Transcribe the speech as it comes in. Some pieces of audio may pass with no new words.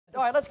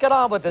All right, let's get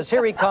on with this.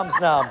 Here he comes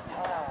now.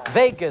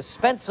 Vegas,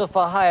 Spencer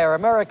for Hire,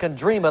 American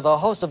Dreamer, the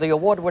host of the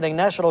award-winning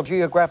National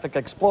Geographic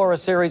Explorer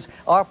series.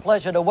 Our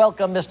pleasure to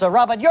welcome Mr.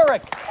 Robert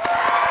Urich. Here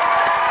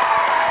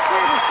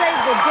to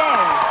save the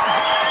day.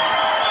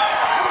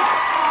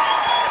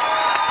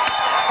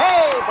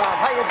 Hey, Bob,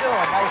 how you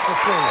doing? Nice to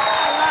see you.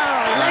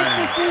 Hello,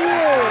 nice to see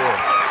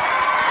you.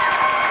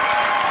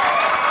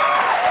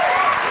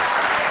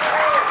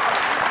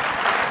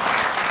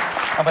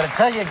 I'm going to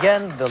tell you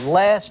again, the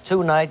last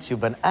two nights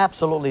you've been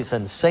absolutely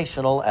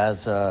sensational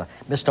as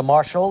Mr.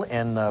 Marshall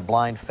in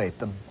Blind Faith.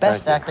 The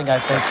best acting I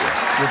think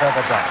you've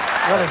ever done.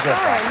 Really good.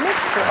 Sorry, I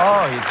missed it.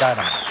 Oh, you got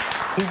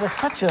him. He was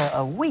such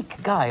a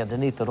weak guy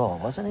underneath it all,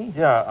 wasn't he?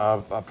 Yeah,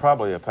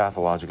 probably a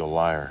pathological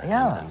liar.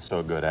 Yeah. And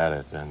so good at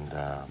it. And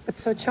But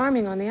so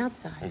charming on the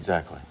outside.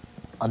 exactly.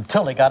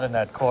 Until he got in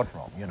that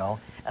courtroom, you know.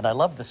 And I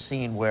love the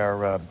scene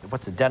where,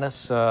 what's it,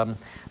 Dennis, the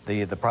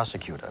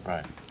prosecutor.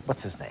 Right.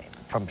 What's his name?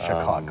 From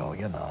Chicago,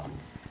 you know.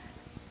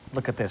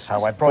 Look at this,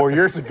 how I brought 4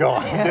 years ago,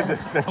 I did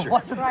this picture.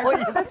 Wasn't 4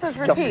 years? This was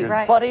repeat,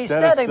 right? But he's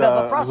Dennis, standing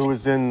there, the prosecutor. who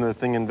was in the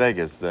thing in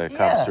Vegas, the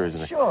cop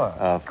series.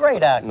 Sure.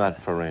 Great actor. Not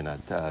Farina.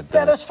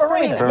 Dennis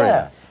Farina,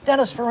 yeah.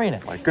 Dennis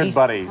Farina. My good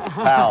buddy,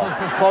 pal,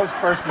 close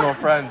personal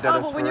friend,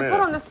 Dennis But when Farina. you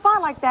put on the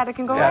spot like that, it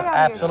can go right out of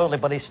Absolutely,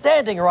 but he's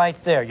standing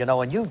right there, you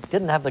know, and you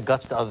didn't have the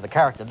guts to, the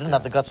character didn't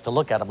have the guts to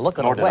look at him,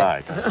 looking Nor did away.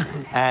 I.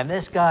 And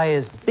this guy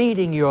is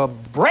beating your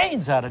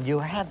brains out, and you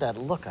had that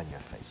look on your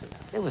face.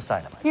 It was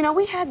dynamite. You know,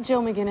 we had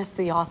Joe McGinnis,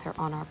 the author,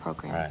 on our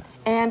program. Right.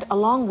 And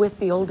along with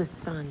the oldest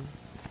son,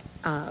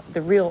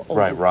 the real oldest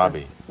Right,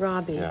 Robbie. son,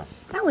 Robbie. Yeah.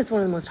 That was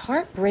one of the most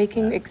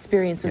heartbreaking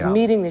experiences,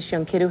 meeting this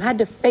young kid who had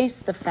to face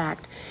the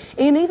fact.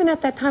 And even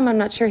at that time, I'm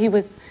not sure he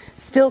was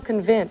still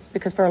convinced,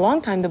 because for a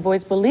long time, the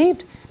boys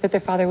believed that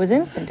their father was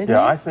innocent, didn't they?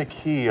 Yeah, I think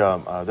he,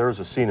 there was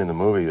a scene in the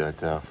movie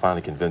that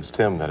finally convinced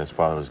him that his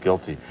father was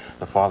guilty.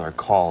 The father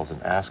calls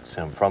and asks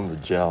him from the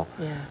jail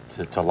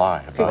to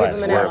lie about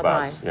his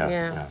whereabouts.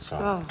 Yeah,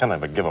 so kind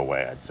of a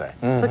giveaway, I'd say.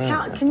 But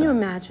can you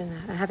imagine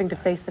that, having to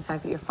face the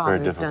fact that your father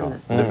Very has done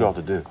difficult. this? Difficult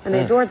to do. And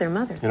they adored their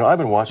mother. You know, I've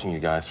been watching you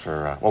guys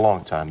for a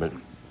long time, but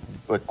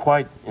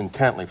quite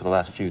intently for the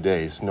last few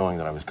days, knowing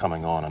that I was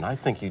coming on, and I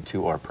think you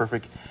two are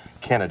perfect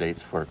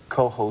candidates for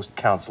co-host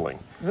counseling.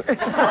 You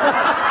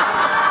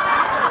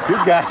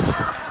guys.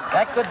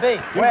 That could be.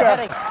 We're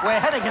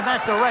heading in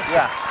that direction.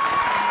 Yeah.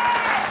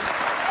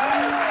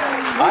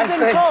 We've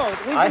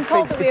been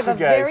told that we have a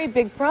very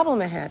big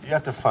problem ahead. You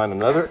have to find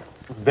another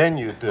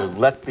venue to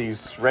let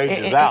these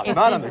rages out.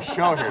 Not on the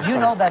show here. You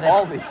know that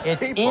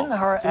it's people. in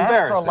her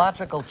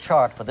astrological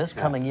chart for this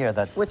coming year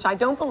that Which I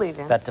don't believe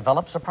in. that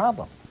developps a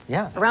problem.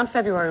 Yeah. Around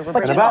February,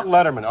 we're And about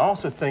Letterman, I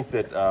also think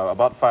that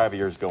about 5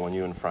 years ago when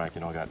you and Frank,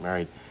 got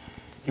married,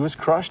 he was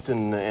crushed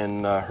and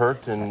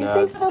hurt and You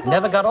think so,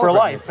 never got over for it.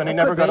 life, and he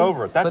never got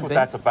over it. That's Could what be.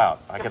 that's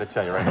about. I got to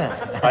tell you right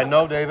now. I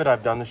know, David.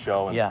 I've done the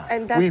show. And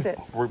And that's it.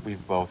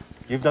 We've both.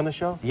 You've done the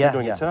show. Yeah, You're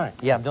doing it tonight.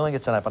 Yeah, I'm doing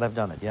it tonight, but I've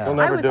done it. Yeah. You'll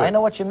never do it. I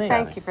know what you mean.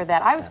 Thank you for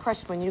that. I was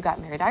crushed when you got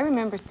married. I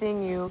remember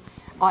seeing you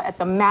at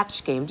the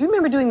match game. Do you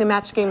remember doing the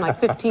match game like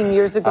 15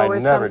 years ago or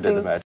something? I never did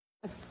the match.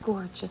 A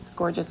gorgeous,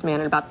 gorgeous man.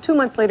 And about 2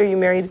 months later, you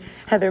married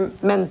Heather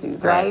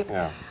Menzies, right?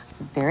 Yeah.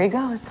 So there he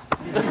goes.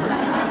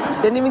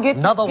 Didn't even get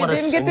Another to, one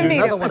didn't get to meet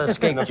another him. one And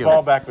escaped the you.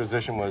 fallback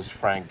position was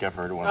Frank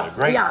Gifford, one of the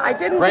great, Yeah, I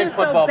didn't great do so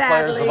football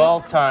players badly. of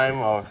all time.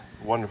 Oh,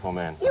 wonderful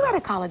man. You had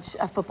a college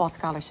football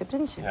scholarship,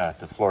 didn't you? Yeah,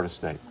 to Florida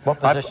State. What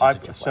position did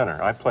you play?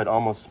 Center. I played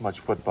almost as much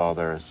football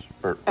there as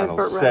Burt As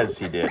Reynolds Burt says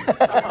he did.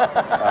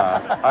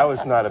 I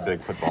was not a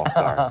big football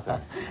star.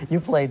 You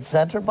played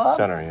center, Bob?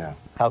 Center, yeah.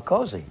 How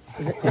cozy.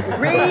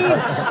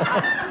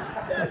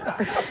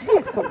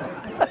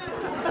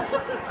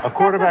 A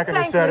quarterback and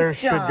a thankless setter job.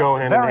 should go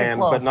hand in Very hand,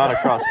 close. but not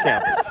across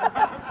campus.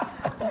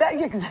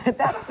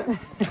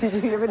 Did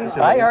you hear what he said?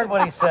 I heard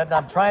what he said, and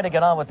I'm trying to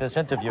get on with this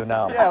interview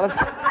now. Yeah, let's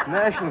go.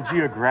 National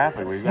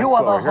Geographic. You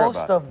are the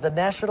host of the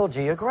National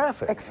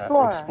Geographic.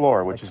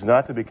 Explorer. which is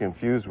not to be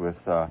confused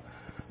with the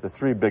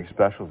 3 big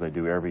specials they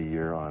do every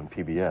year on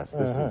PBS.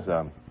 This is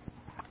the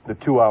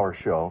 2-hour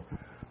show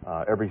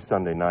every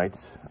Sunday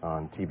nights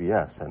on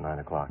TBS at 9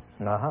 o'clock.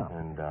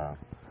 And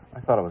I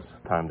thought it was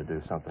time to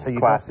do something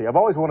classy. I've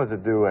always wanted to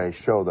do a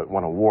show that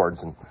won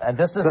awards, and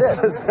this is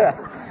it.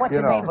 What's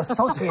your name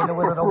associated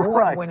with an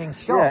award-winning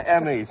show? Yeah,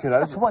 Emmys.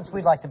 Just once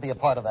we'd like to be a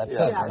part of that, too.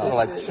 It's a little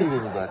like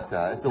cheating, but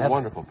it's a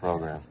wonderful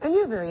program. And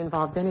you're very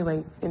involved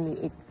anyway in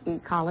the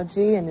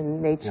ecology and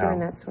in nature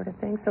and that sort of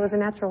thing. So it was a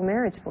natural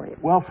marriage for you.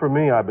 Well, for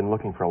me, I've been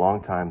looking for a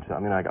long time.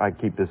 I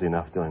keep busy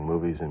enough doing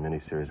movies and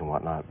miniseries and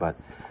whatnot, but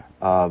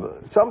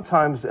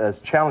sometimes, as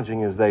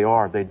challenging as they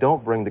are, they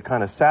don't bring the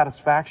kind of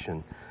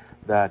satisfaction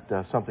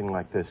that something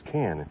like this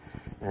can.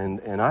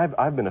 And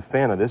I've been a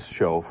fan of this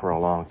show for a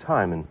long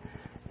time,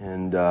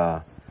 and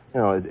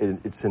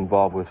it's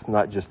involved with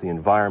not just the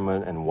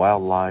environment and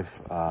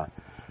wildlife,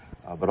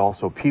 but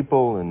also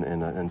people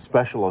and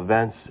special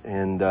events.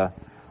 And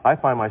I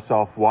find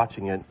myself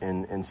watching it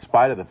in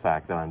spite of the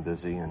fact that I'm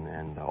busy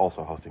and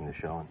also hosting the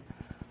show.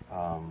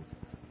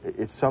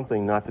 it's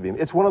something not to be...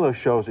 It's one of those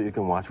shows that you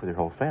can watch with your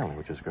whole family,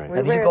 which is great.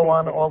 And do you go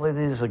on all of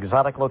these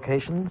exotic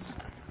locations?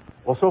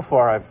 Well, so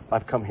far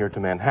I've come here to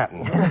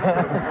Manhattan.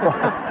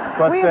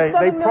 But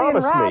they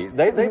promised me.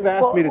 They've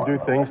asked me to do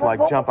things like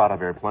jump out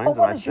of airplanes. Well,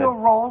 what is your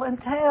role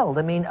entailed?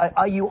 I mean,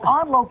 are you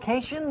on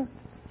location?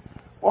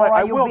 Or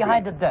are you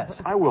behind a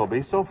desk? I will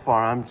be. So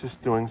far, I'm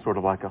just doing sort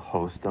of like a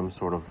host. I'm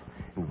sort of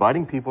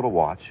inviting people to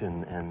watch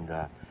and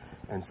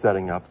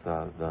setting up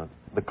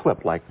the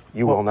clip like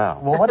you will now.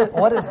 Well,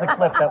 what is the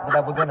clip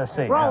that we're going to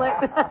see? Roll it.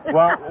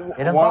 Well,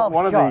 it involves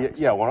one sharks.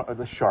 One of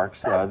the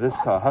sharks. This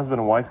husband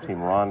and wife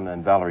team, Ron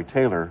and Valerie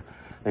Taylor,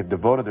 they've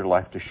devoted their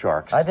life to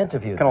sharks. I've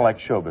interviewed kind of like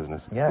show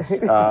business. Yes.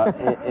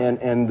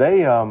 And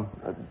they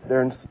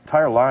their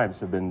entire lives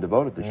have been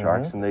devoted to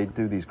sharks, and they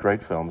do these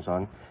great films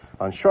on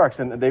sharks.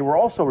 And they were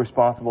also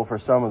responsible for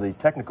some of the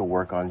technical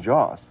work on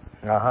Jaws.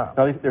 Now,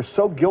 they're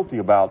so guilty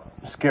about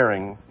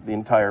scaring the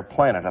entire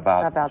planet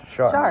about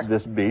sharks.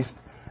 This beast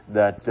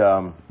that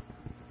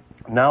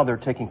now they're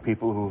taking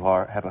people who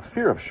have a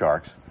fear of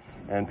sharks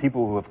and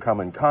people who have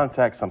come in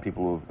contact, some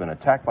people who have been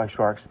attacked by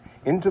sharks,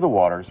 into the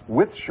waters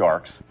with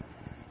sharks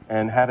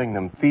and having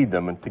them feed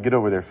them and to get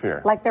over their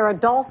fear. Like they're a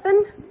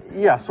dolphin?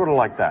 Yeah, sort of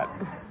like that.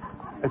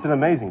 It's an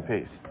amazing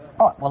piece.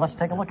 All right, well, let's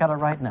take a look at it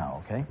right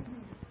now, okay?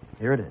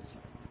 Here it is.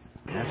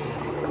 Yes.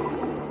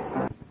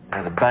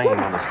 And the banging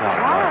on the snout.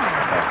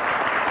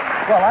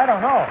 Well, I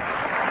don't know.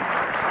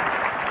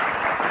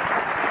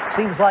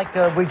 Seems like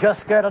we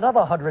just scared another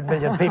 100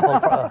 million people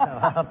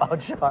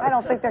about sharks. I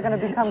don't think they're going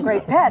to become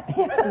great pets.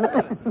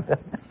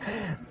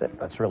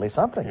 That's really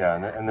something. Yeah,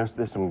 and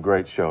there's some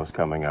great shows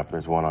coming up.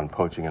 There's one on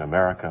poaching in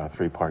America, a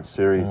 3-part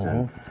series,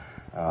 and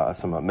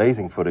some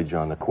amazing footage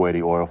on the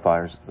Kuwaiti oil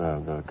fires.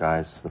 The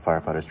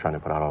firefighters trying to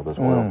put out all those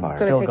oil fires.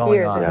 So Still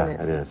going on. isn't it?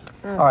 Yeah, it is.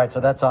 All right,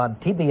 so that's on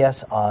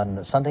TBS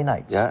on Sunday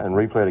nights. Yeah, and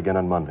replay it again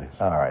on Mondays.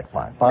 All right,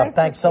 fine. Bob,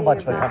 thanks so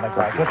much for coming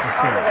by. Good to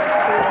see you.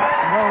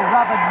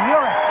 Robert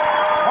Urich.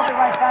 We'll be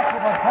right back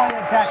with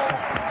Latoya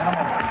Jackson.